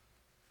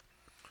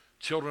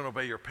 Children,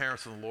 obey your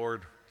parents in the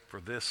Lord, for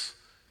this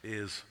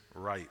is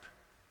right.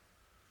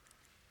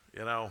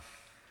 You know,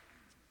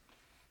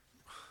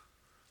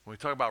 when we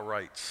talk about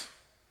rights,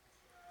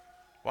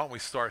 why don't we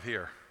start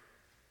here?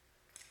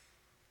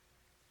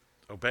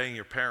 Obeying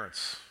your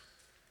parents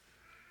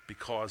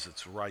because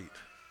it's right.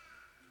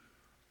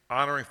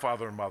 Honoring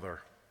father and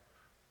mother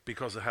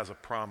because it has a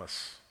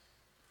promise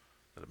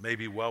that it may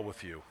be well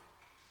with you.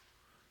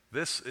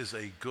 This is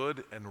a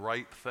good and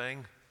right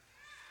thing,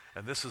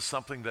 and this is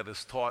something that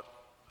is taught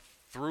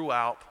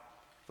throughout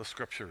the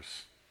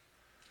scriptures.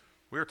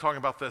 We were talking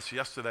about this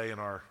yesterday in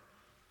our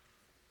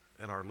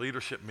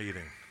leadership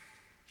meeting,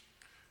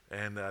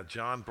 and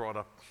John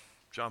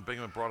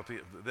Bingaman brought up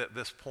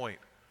this point.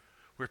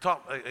 We were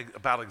talking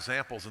about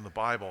examples in the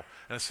Bible,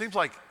 and it seems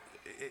like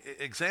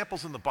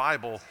examples in the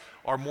Bible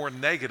are more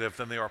negative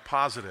than they are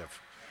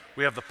positive.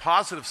 We have the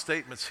positive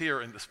statements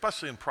here, and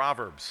especially in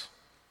Proverbs.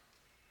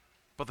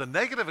 But the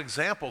negative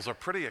examples are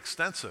pretty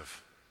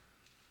extensive.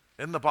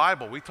 In the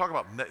Bible, we talk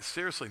about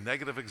seriously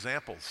negative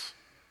examples,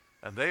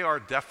 and they are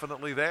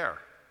definitely there.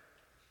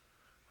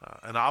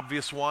 An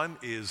obvious one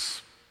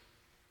is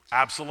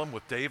Absalom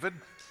with David.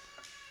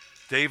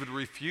 David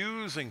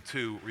refusing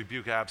to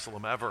rebuke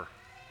Absalom ever.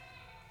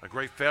 A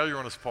great failure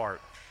on his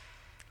part.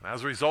 And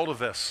as a result of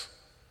this,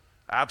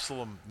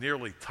 Absalom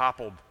nearly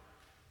toppled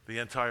the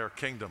entire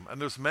kingdom. And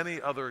there's many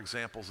other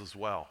examples as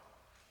well.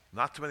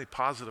 Not too many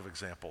positive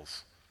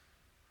examples.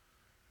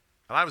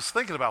 And I was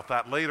thinking about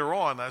that later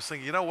on. I was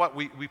thinking, you know what?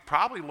 We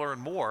probably learn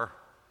more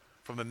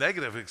from the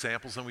negative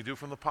examples than we do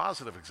from the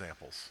positive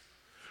examples.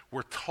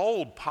 We're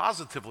told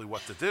positively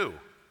what to do,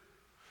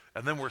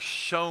 and then we're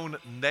shown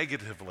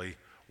negatively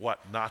what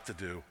not to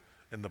do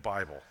in the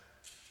Bible.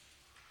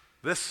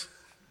 This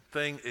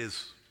thing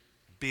is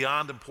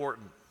beyond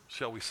important,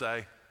 shall we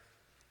say.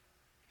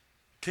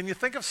 Can you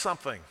think of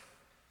something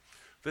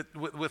that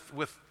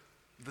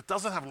that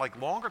doesn't have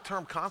like longer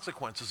term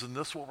consequences than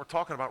this, what we're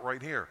talking about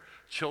right here?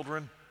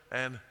 Children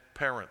and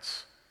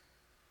parents.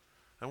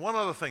 And one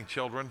other thing,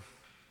 children.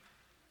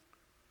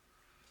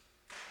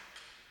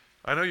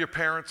 I know your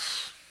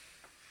parents,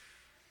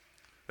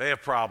 they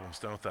have problems,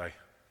 don't they?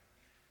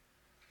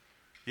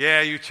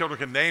 Yeah, you children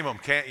can name them,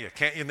 can't you?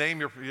 Can't you name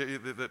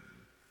the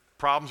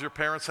problems your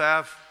parents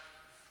have?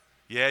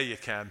 Yeah, you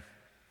can.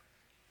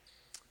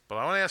 But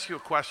I want to ask you a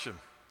question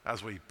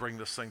as we bring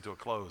this thing to a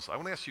close. I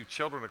want to ask you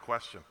children a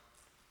question.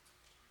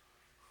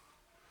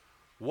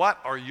 What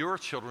are your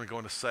children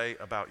going to say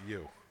about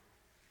you?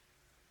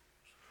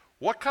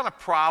 What kind of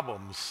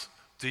problems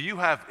do you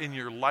have in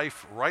your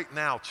life right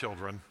now,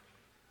 children,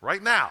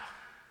 right now,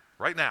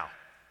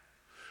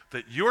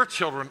 that your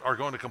children are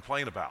going to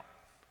complain about?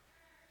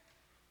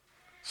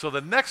 So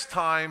the next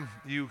time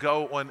you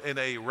go in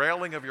a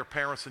railing of your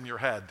parents in your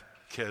head,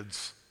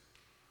 kids,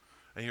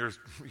 and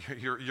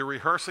you're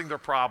rehearsing their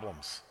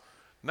problems,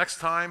 next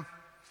time,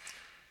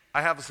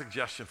 I have a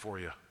suggestion for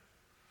you.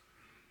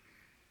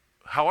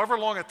 However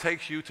long it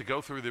takes you to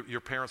go through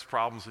your parents'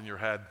 problems in your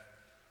head,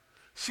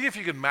 see if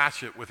you can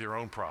match it with your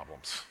own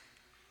problems.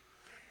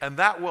 And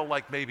that will,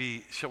 like,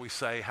 maybe, shall we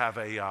say, have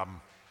a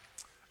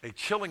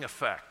chilling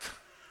effect,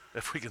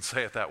 if we can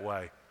say it that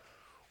way,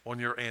 on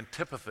your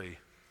antipathy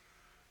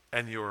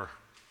and your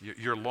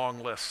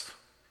long list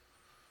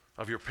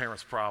of your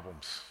parents'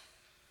 problems.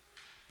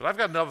 But I've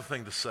got another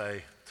thing to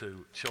say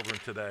to children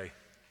today,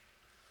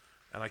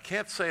 and I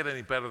can't say it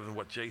any better than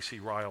what J.C.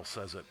 Ryle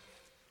says it.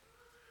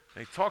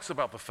 And he talks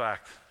about the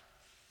fact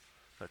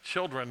that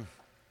children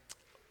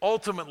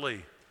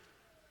ultimately,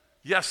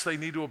 yes, they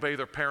need to obey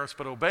their parents,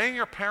 but obeying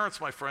your parents,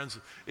 my friends,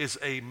 is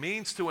a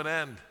means to an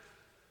end.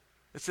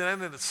 It's an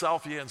end in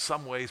itself, yeah, in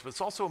some ways, but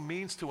it's also a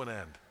means to an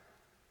end.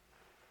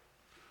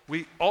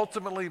 We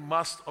ultimately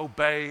must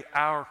obey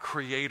our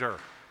Creator.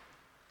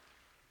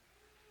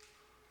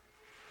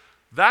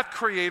 That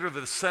Creator that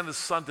has sent His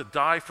Son to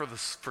die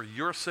for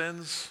your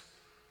sins,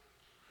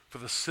 for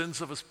the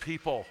sins of His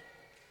people.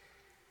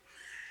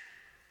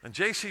 And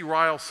J.C.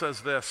 Ryle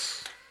says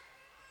this,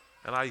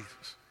 and I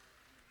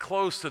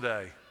close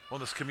today on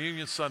this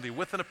Communion Sunday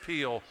with an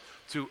appeal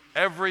to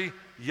every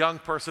young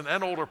person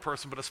and older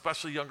person, but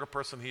especially younger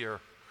person here.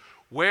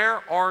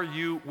 Where are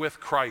you with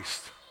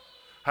Christ?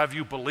 Have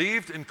you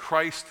believed in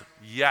Christ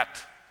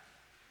yet?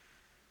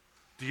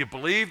 Do you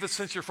believe that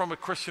since you're from a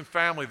Christian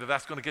family that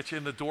that's going to get you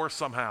in the door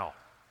somehow?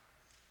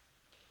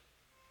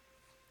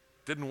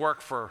 Didn't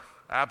work for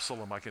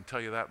Absalom, I can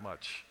tell you that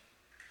much.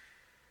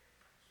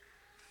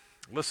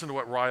 Listen to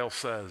what Ryle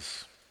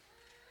says.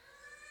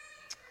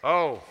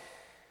 Oh,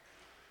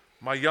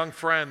 my young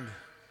friend,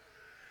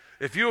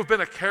 if you have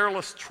been a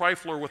careless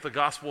trifler with the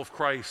gospel of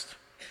Christ,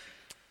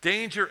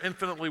 danger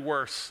infinitely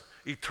worse,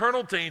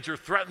 eternal danger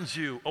threatens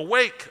you.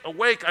 Awake,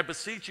 awake, I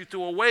beseech you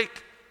to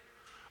awake.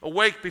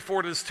 Awake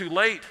before it is too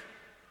late,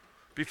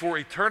 before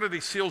eternity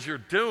seals your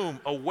doom.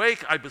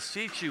 Awake, I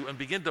beseech you, and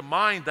begin to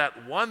mind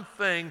that one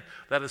thing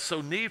that is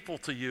so needful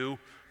to you.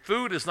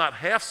 Food is not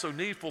half so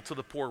needful to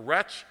the poor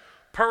wretch,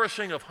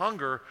 perishing of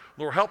hunger,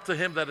 nor help to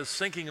him that is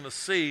sinking in the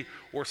sea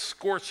or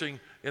scorching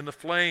in the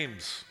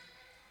flames.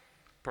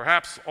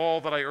 Perhaps all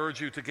that I urge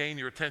you to gain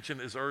your attention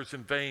is urged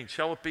in vain.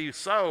 Shall it be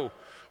so?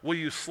 Will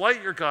you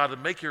slight your God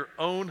and make your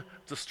own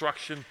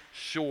destruction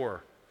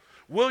sure?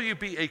 Will you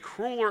be a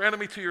crueler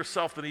enemy to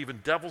yourself than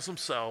even devils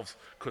themselves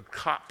could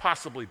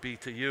possibly be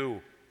to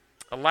you?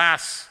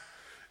 Alas,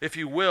 if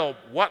you will,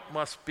 what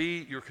must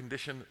be your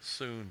condition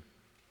soon?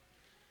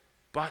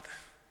 But,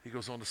 he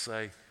goes on to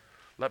say,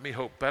 let me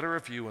hope better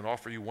of you and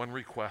offer you one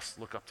request.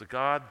 Look up to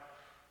God,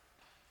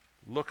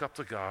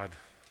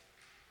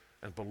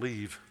 and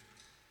believe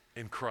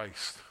in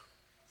Christ.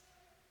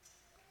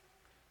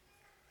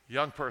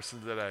 Young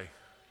person today,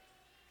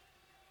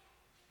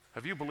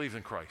 have you believed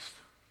in Christ?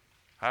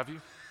 Have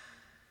you?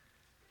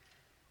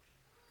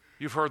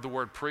 You've heard the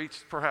word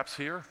preached, perhaps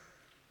here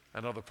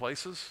and other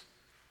places.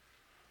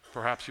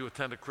 Perhaps you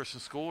attend a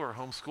Christian school or a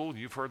home school, and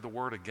you've heard the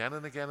word again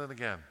and again and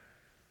again.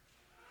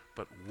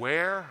 But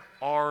where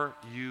are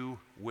you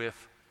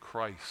with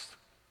Christ?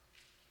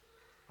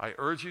 I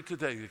urge you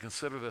today to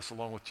consider this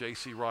along with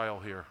J.C. Ryle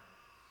here.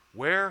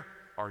 Where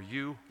are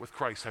you with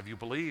Christ? Have you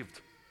believed?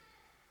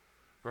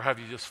 Or have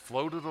you just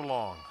floated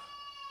along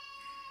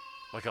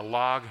like a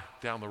log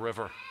down the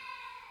river?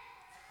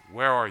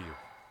 Where are you?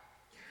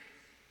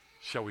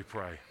 Shall we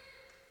pray?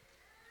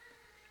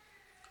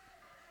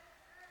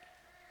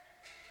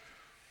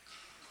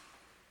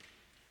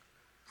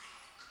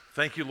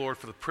 Thank you, Lord,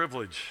 for the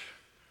privilege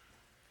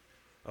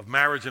of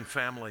marriage and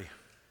family.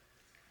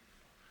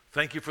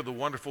 Thank you for the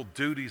wonderful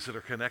duties that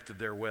are connected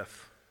therewith.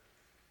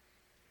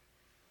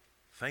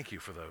 Thank you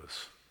for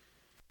those.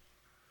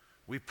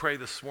 We pray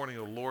this morning,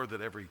 O Lord, that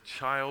every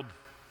child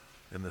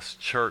in this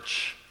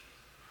church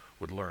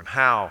would learn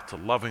how to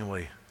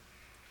lovingly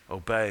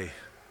obey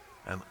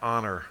and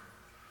honor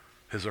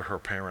his or her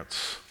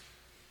parents.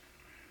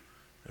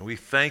 And we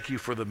thank you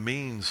for the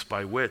means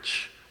by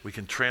which we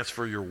can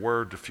transfer your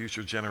word to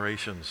future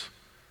generations.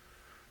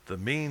 The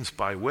means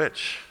by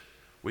which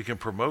we can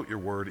promote your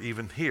word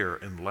even here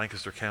in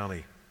Lancaster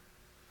County.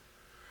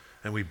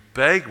 And we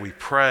beg, we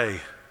pray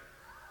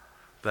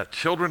that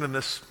children in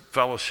this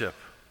fellowship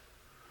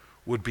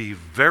would be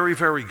very,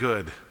 very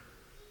good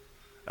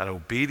at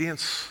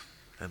obedience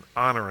and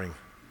honoring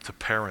to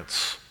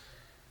parents.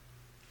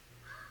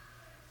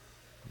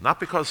 Not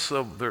because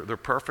they're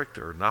perfect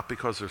or not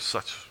because they're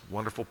such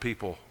wonderful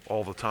people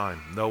all the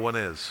time. No one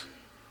is.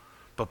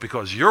 But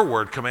because your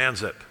word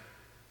commands it.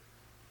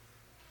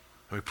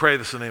 And we pray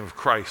this in the name of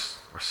Christ,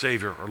 our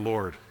Savior, our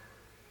Lord.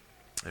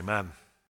 Amen.